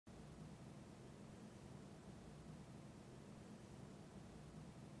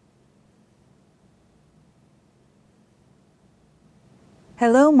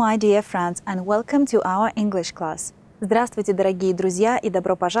Hello, my dear friends, and welcome to our English class. Здравствуйте, дорогие друзья, и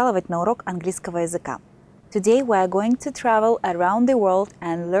добро пожаловать на урок английского языка. Today we are going to travel around the world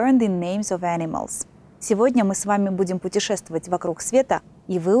and learn the names of animals. Сегодня мы с вами будем путешествовать вокруг света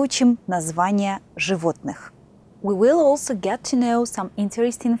и выучим названия животных. We will also get to know some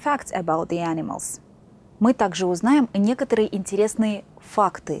interesting facts about the animals. Мы также узнаем некоторые интересные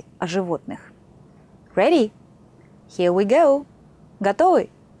факты о животных. Ready? Here we go! Готовы?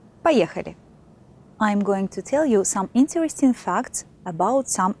 Поехали! I'm going to tell you some interesting facts about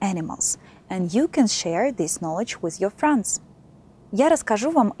some animals, and you can share this knowledge with your friends. Я расскажу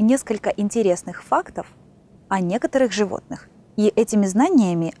вам несколько интересных фактов о некоторых животных, и этими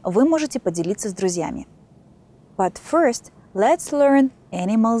знаниями вы можете поделиться с друзьями. But first, let's learn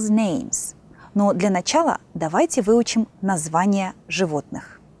animals' names. Но для начала давайте выучим названия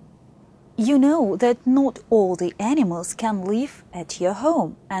животных. You know that not all the animals can live at your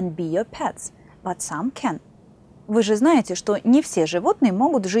home and be your pets, but some can. Вы же знаете, что не все животные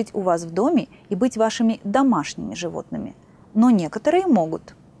могут жить у вас в доме и быть вашими домашними животными, но некоторые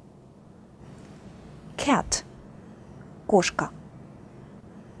могут. Cat – кошка.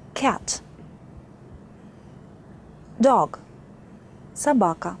 Cat. Dog –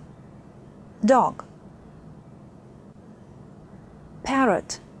 собака. Dog.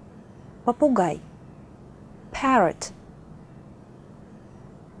 Parrot – попугай. Parrot.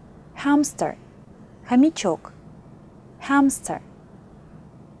 Hamster – хомячок. Hamster.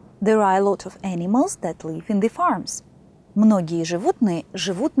 There are a lot of animals that live in the farms. Многие животные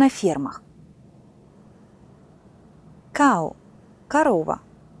живут на фермах. Cow – корова.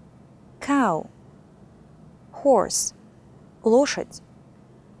 Cow. Horse – лошадь.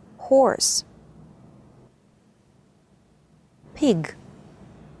 Horse. Pig.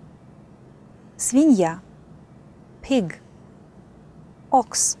 Свинья. Pig.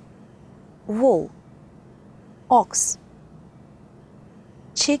 Ox. Вол. Ox.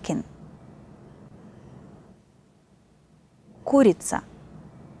 Chicken. Курица.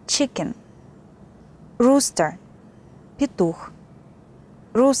 Chicken. Rooster. Петух.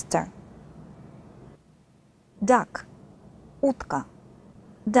 Rooster. Duck. Утка.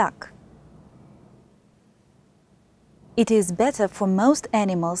 Duck. It is better for most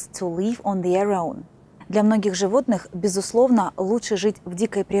animals to live on their own. Для многих животных, безусловно, лучше жить в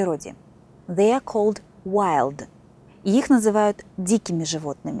дикой природе. They are called wild. И их называют дикими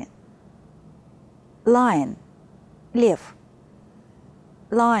животными. Lion – лев.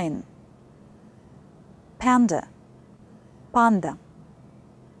 Lion. Panda – панда.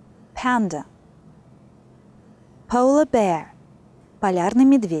 Panda. Polar bear – полярный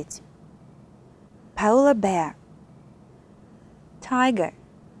медведь. Polar bear. Tiger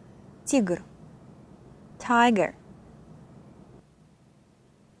 – тигр. Tiger.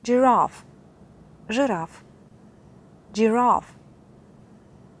 Giraffe – жираф. Giraffe.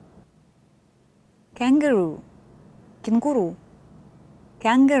 Kangaroo – кенгуру.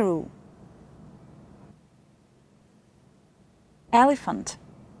 Kangaroo. Elephant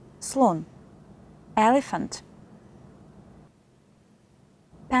 – слон. Elephant.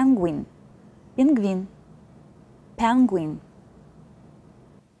 Penguin – пингвин. Penguin.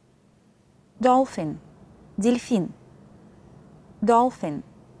 Dolphin – дельфин. Dolphin.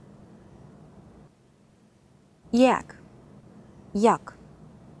 Yak – як.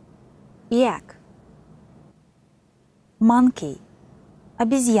 Yak. Monkey –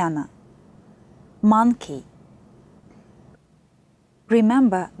 обезьяна. Monkey.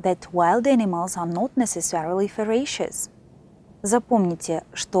 Remember that wild animals are not necessarily ferocious. Запомните,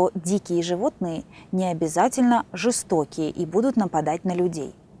 что дикие животные не обязательно жестокие и будут нападать на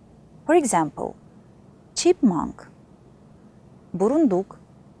людей. For example, chipmunk – бурундук.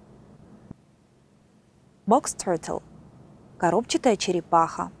 Box turtle – коробчатая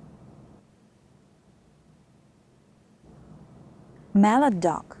черепаха. Mallard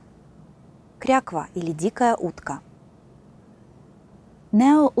duck – кряква или дикая утка.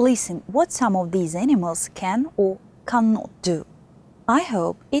 Now listen what some of these animals can or cannot do. I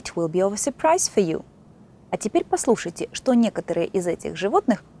hope it will be of a surprise for you. А теперь послушайте, что некоторые из этих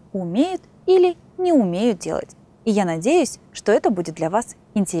животных умеют или не умеют делать. И я надеюсь, что это будет для вас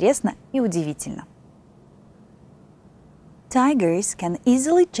интересно и удивительно. Tigers can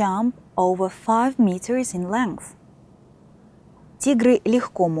easily jump over 5 meters in length. Тигры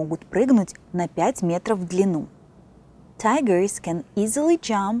легко могут прыгнуть на 5 метров в длину. Tigers can easily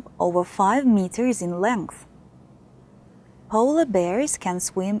jump over 5 meters in length. Polar bears can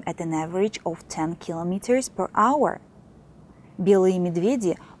swim at an average of 10 kilometers per hour. Белые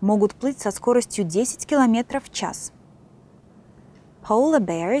медведи могут плыть со скоростью 10 км в час. Polar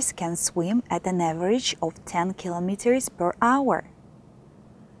bears can swim at an average of 10 kilometers per hour.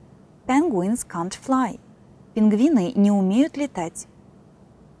 Penguins can't fly. Пингвины не умеют летать.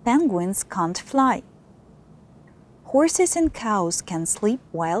 Penguins can't fly. Horses and cows can sleep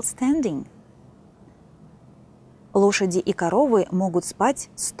while standing. Лошади и коровы могут спать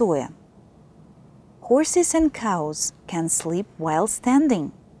стоя. Horses and cows can sleep while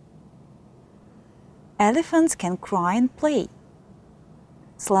standing. Elephants can cry and play.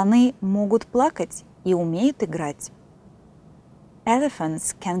 Слоны могут плакать и умеют играть.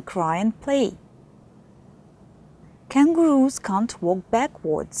 Elephants can cry and play. Kangaroos can't walk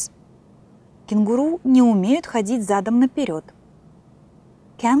backwards. Кенгуру не умеют ходить задом наперед.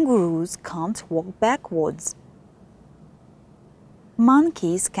 Kangaroos can't walk backwards.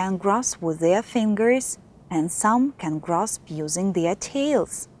 Monkeys can grasp with their fingers, and some can grasp using their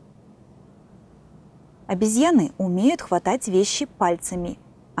tails. Обезьяны умеют хватать вещи пальцами,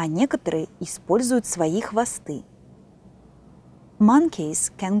 а некоторые используют свои хвосты.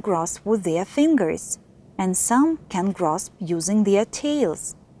 Monkeys can grasp with their fingers, and some can grasp using their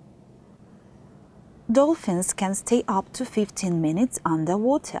tails. Dolphins can stay up to 15 minutes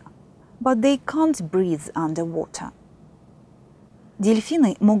underwater, but they can't breathe underwater.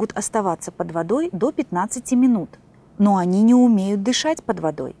 Дельфины могут оставаться под водой до 15 минут, но они не умеют дышать под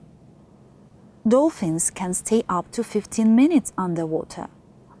водой. Dolphins can stay up to 15 minutes underwater,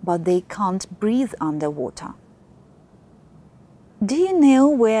 but they can't breathe underwater. Do you know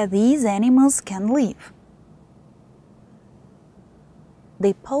where these animals can live?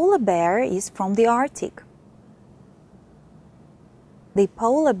 The polar bear is from the Arctic. The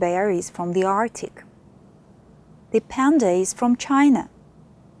polar bear is from the Arctic. The panda is from China.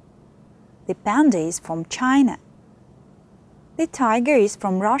 The panda is from China. The tiger is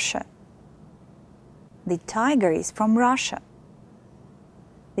from Russia. The tiger is from Russia.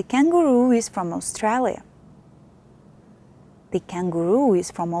 The kangaroo is from Australia. The kangaroo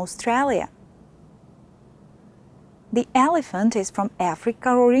is from Australia. The elephant is from Africa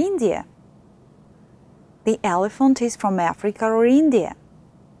or India. The elephant is from Africa or India.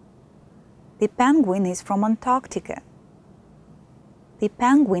 The penguin is from Antarctica. The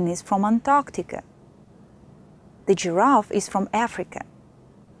penguin is from Antarctica. The giraffe is from Africa.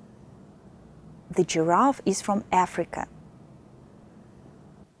 The giraffe is from Africa.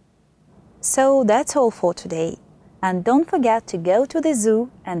 So that's all for today. And don't forget to go to the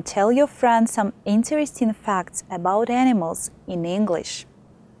zoo and tell your friends some interesting facts about animals in English.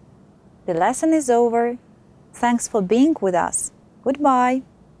 The lesson is over. Thanks for being with us. Goodbye.